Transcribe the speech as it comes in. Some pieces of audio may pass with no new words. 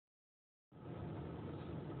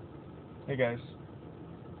Hey guys,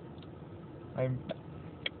 I'm.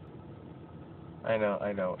 I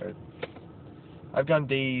know. I've gone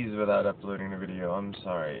days without uploading a video. I'm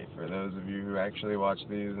sorry for those of you who actually watch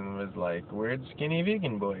these and was like, "Where'd Skinny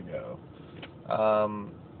Vegan Boy go?"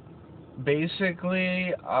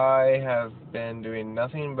 Basically, I have been doing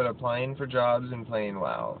nothing but applying for jobs and playing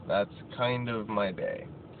WoW. That's kind of my day,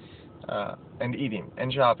 and eating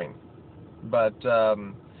and shopping. But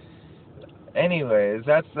anyways,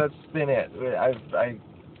 that's been it. I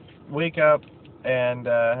wake up and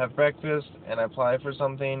have breakfast, and I apply for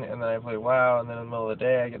something, and then I play WoW, and then in the middle of the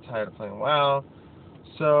day I get tired of playing WoW,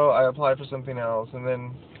 so I apply for something else, and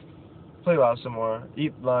then play WoW some more,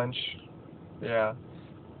 eat lunch. Yeah,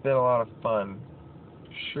 been a lot of fun.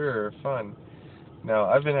 Sure, fun. No,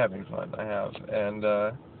 I've been having fun, I have, and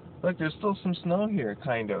look, there's still some snow here,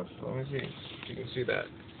 kind of. Let me see if you can see that.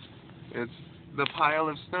 It's the pile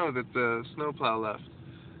of snow that the snowplow left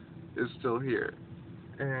is still here.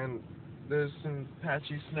 And there's some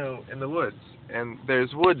patchy snow in the woods, and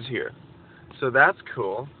there's woods here, so that's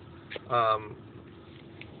cool. Um,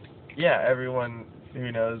 yeah, everyone who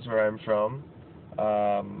knows where I'm from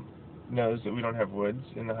knows that we don't have woods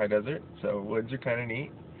in the high desert, so woods are kind of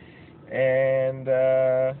neat. And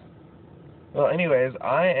well, anyways,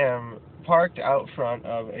 I am parked out front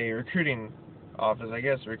of a recruiting office. I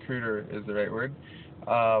guess recruiter is the right word.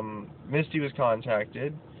 Misty was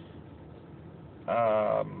contacted.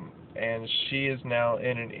 And she is now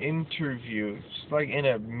in an interview. She's like in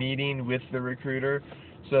a meeting with the recruiter,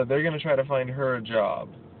 so they're gonna try to find her a job.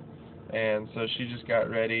 And so she just got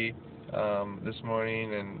ready this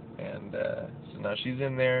morning, and so now she's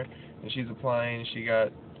in there and she's applying. She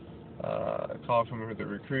got a call from the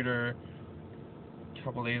recruiter a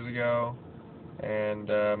couple days ago, and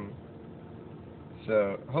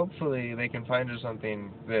so hopefully they can find her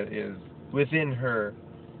something that is within her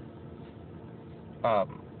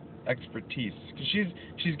expertise, because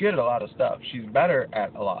she's good at a lot of stuff. She's better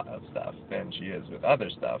at a lot of stuff than she is with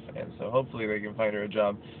other stuff, and so hopefully they can find her a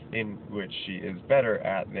job in which she is better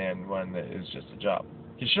at than one that is just a job.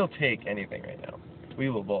 Because she'll take anything right now.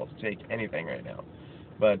 We will both take anything right now,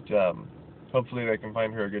 but hopefully they can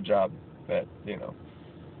find her a good job that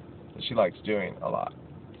that she likes doing a lot.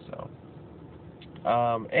 So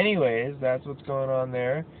anyways, that's what's going on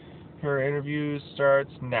there. Her interview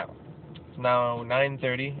starts now. It's now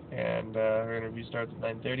 9:30, and her interview starts at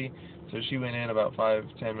 9:30, so she went in about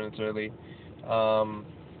 5-10 minutes early. I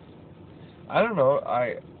don't know.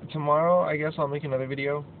 Tomorrow I guess I'll make another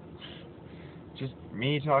video, just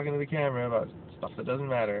me talking to the camera about stuff that doesn't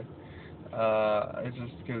matter. It's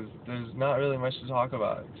just because there's not really much to talk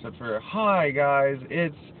about except for, hi guys,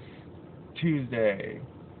 it's Tuesday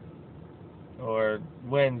or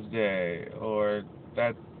Wednesday, or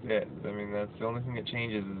that's it. I mean, that's the only thing that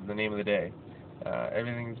changes is the name of the day.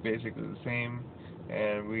 Everything's basically the same,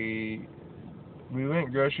 and we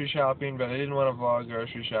went grocery shopping, but I didn't want to vlog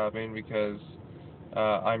grocery shopping because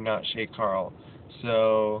I'm not Shay Carl,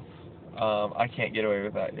 so I can't get away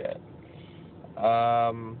with that yet.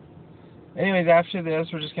 Anyways, after this,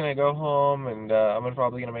 we're just gonna go home, and I'm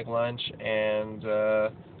probably gonna make lunch and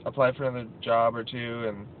apply for another job or two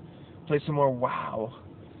and play some more WoW,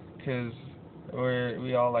 because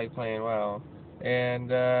we all like playing WoW.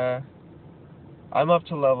 And I'm up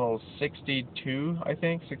to level 62, I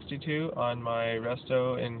think, 62 on my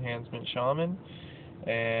Resto Enhancement Shaman.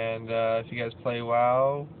 And if you guys play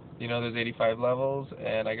WoW, you know there's 85 levels,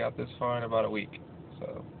 and I got this far in about a week,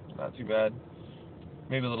 so not too bad.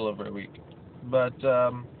 Maybe a little over a week, but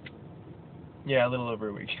yeah, a little over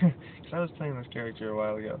a week. Because I was playing this character a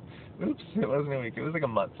while ago. Oops, it wasn't a week. It was like a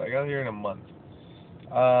month. I got here in a month.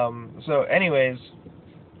 So anyways,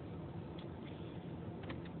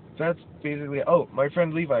 that's basically. Oh, my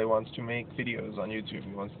friend Levi wants to make videos on YouTube.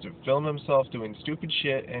 He wants to film himself doing stupid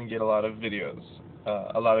shit and get a lot of videos,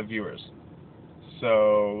 a lot of viewers.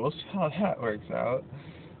 So we'll see how that works out.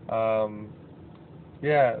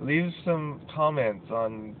 Yeah, leave some comments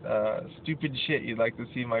on stupid shit you'd like to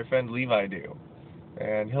see my friend Levi do.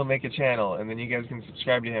 And he'll make a channel, and then you guys can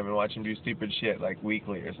subscribe to him and watch him do stupid shit like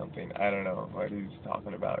weekly or something. I don't know what he's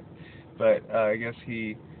talking about, but I guess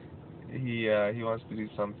he wants to do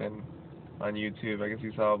something on YouTube. I guess he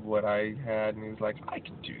saw what I had, and he's like, I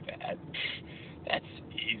can do that. That's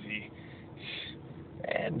easy,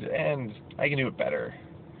 and I can do it better.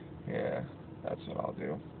 Yeah, that's what I'll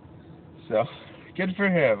do. So good for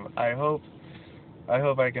him. I hope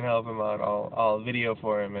I can help him out. I'll video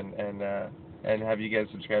for him and have you guys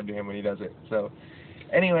subscribe to him when he does it. So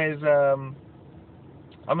anyways, I'm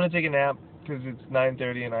gonna take a nap because it's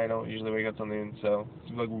 9:30 and I don't usually wake up till noon, so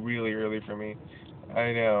it's like really early for me.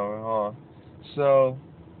 I know, huh? So,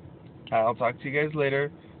 I'll talk to you guys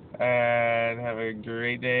later, and have a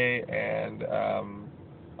great day, and,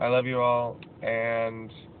 I love you all,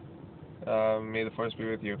 and, may the force be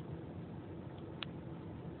with you.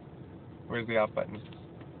 Where's the off button?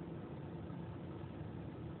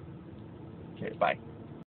 Okay, bye.